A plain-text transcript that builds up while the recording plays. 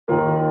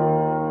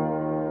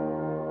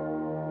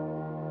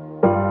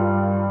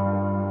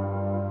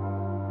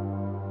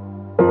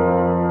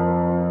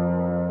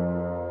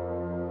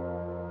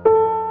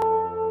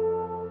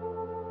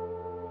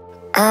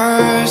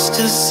I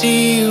still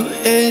see you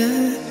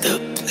in the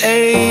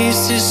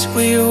places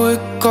we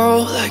would go,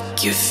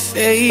 like your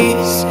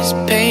face is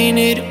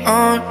painted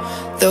on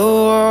the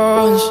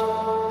walls.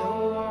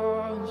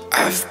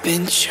 I've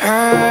been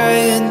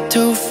trying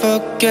to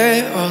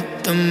forget all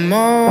the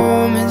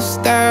moments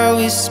that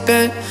we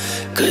spent,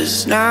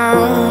 'cause now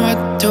I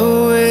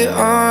do it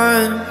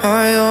on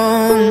my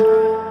own.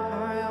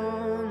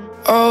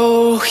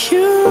 Oh,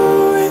 you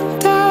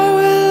and I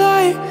were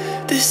like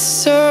this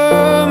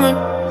summer,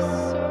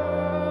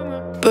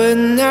 but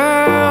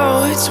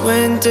now it's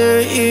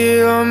winter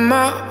here on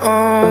my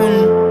own.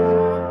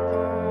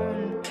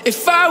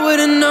 If I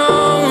would've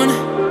known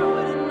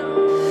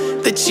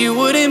that you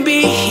wouldn't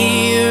be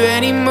here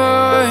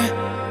anymore,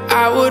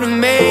 I would've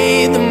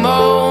made the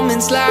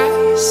moments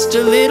last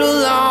a little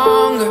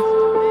longer.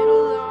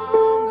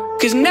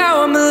 'Cause now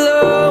I'm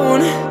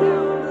alone,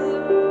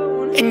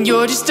 and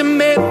you're just a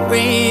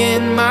memory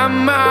in my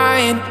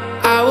mind.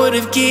 I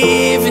would've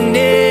given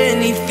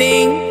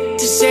anything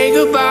to say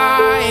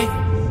goodbye.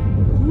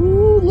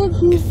 Ooh, look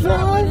who's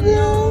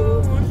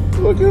driving.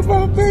 Look at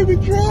my baby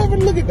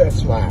driving. Look at that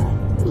smile.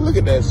 Look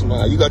at that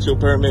smile. You got your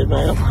permit,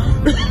 ma'am?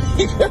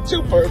 You got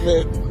your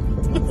permit.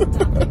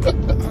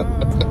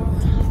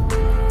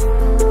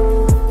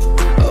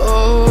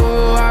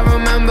 Oh, I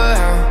remember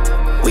how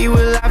we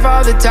would laugh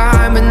all the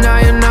time, but now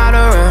you're not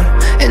around.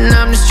 And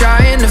I'm just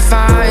trying to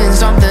find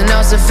something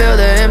else to fill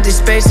the empty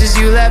spaces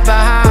you left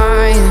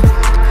behind.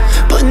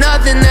 But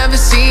nothing ever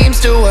seems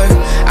to work.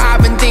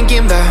 I've been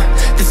thinking about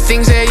the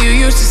things that you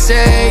used to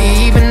say,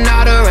 even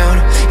not around.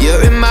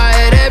 You're in my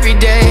head every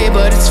day,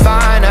 but it's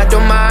fine, I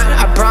don't mind.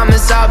 I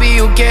promise I'll be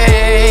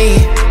okay.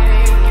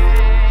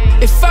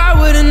 If I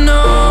would've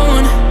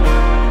known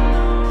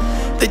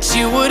that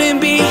you wouldn't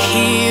be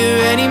here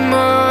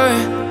anymore,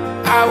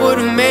 I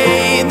would've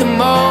made the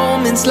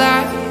moments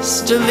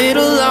last a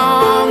little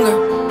longer.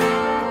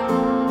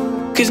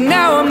 'Cause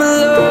now I'm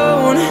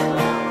alone.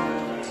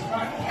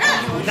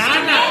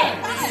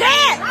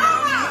 Sit!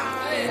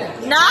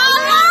 No!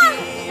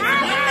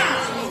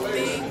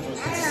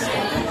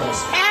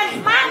 And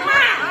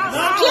Mama!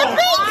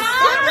 Skippy!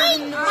 Skippy!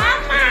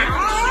 Mama!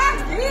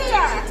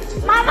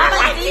 Mama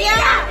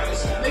Maria!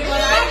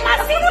 Mama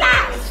Sita!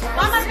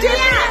 Mama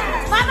Mia!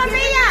 Mama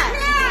Mia!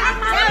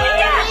 Mama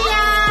Mia!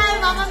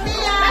 Mama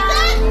Mia!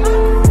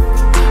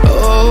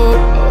 Oh,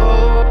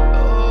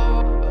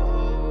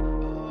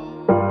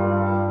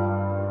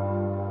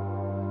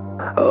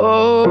 oh,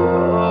 oh.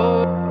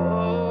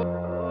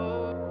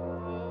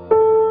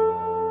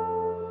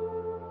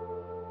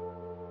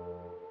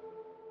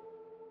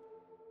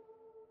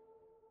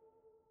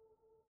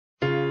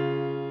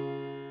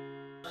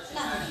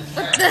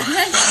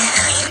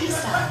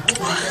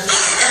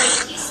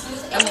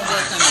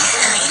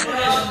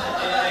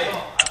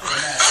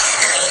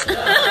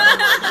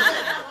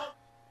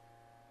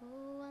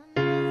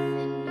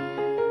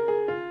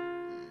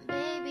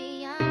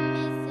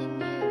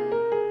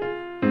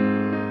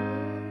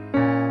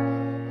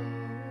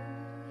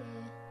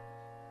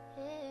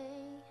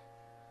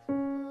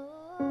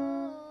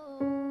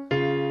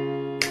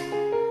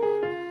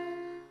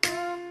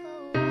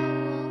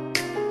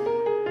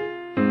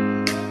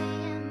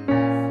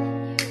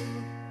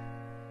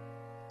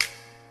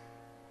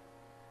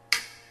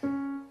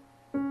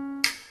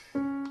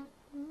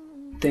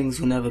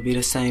 Things will never be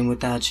the same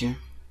without you.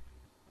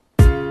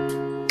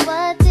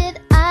 What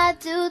did I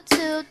do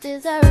to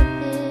deserve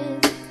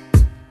this?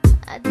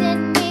 I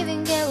didn't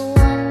even get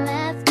one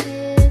last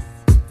kiss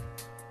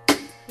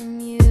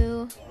from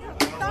you.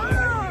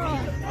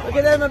 Look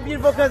at that, my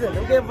beautiful cousin.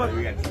 Look at him.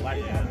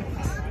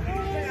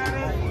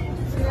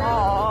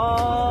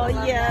 Oh,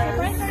 yes.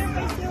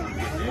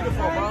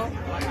 Beautiful, bro.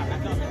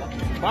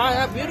 Brian,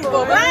 that's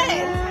beautiful,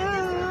 man.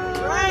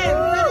 Right,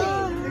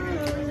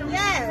 really?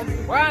 Yes.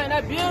 Brian,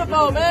 that's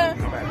beautiful, man.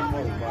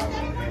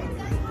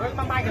 Where's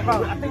my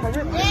microphone? I think my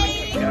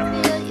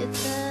Feel your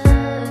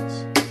touch,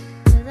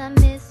 'cause I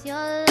miss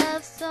your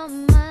love so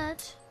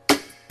much.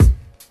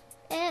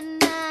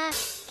 And I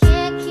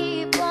can't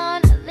keep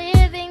on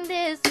living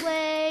this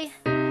way.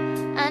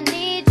 I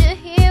need you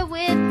here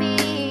with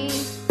me.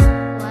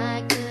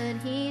 Why could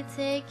he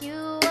take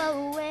you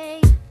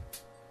away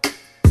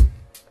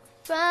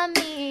from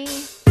me?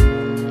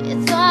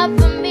 It's hard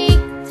for me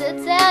to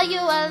tell you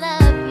I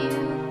love you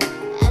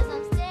as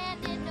I'm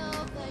standing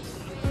over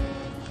your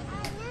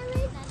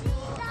grave.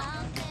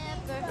 I'll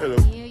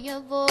never hear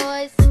your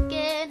voice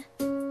again.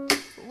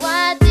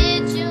 Why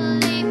did you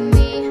leave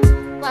me?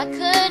 Why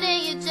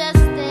couldn't you just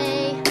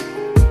stay?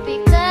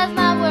 Because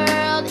my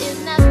world is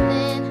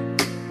nothing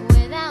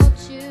without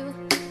you.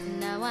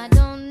 Now I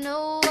don't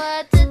know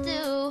what to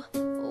do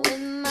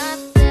with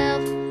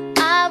myself.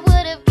 I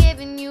would have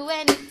given you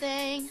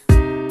anything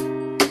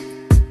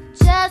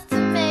just to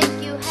make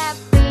you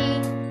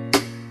happy,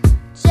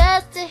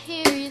 just to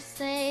hear you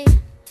say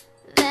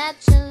that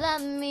you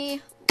love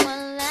me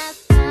one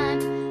last time.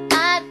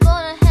 I'd go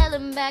to hell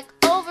and back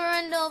over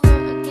and over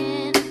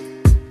again,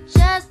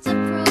 just to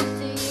prove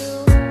to you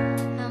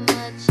how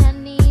much I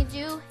need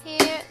you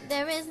here.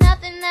 There is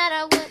nothing that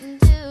I wouldn't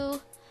do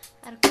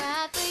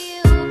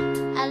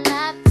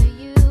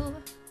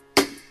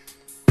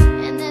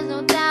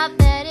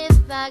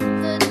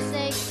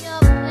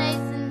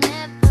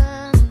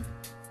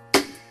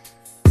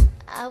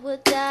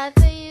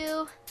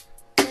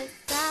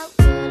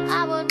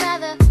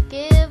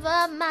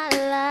my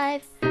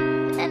life,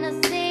 and I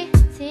see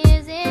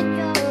tears in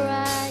your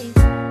eyes.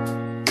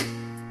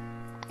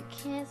 I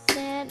can't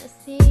stand to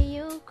see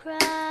you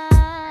cry.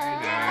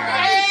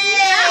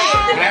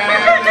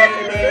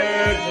 Happy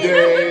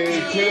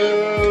birthday to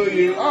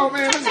you. Oh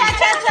man.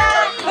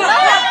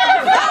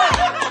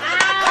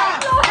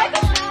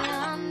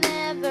 I'll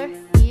never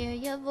hear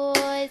your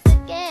voice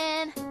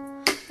again.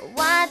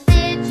 Why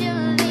did you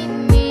leave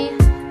me?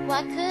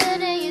 Why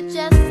couldn't you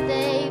just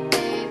stay,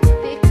 babe?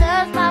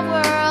 Because my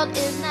world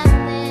is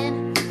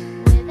nothing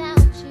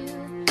without you,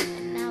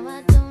 and now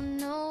I don't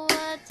know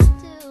what to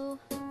do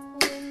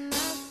with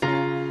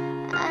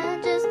myself. I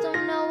just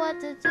don't know what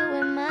to do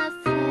with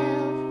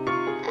myself.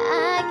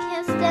 I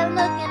can't stand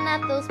looking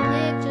at those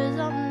pictures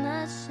on the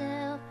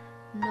shelf,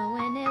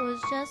 knowing it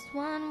was just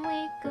 1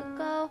 week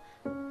ago.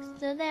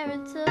 Stood there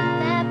and took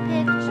that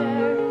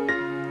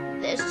picture.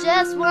 There's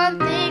just one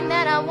thing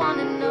that I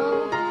wanna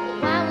know.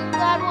 Why would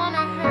God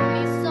wanna hurt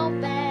me so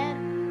bad?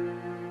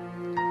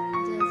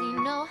 Does he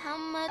know how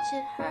much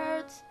it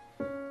hurts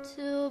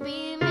to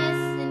be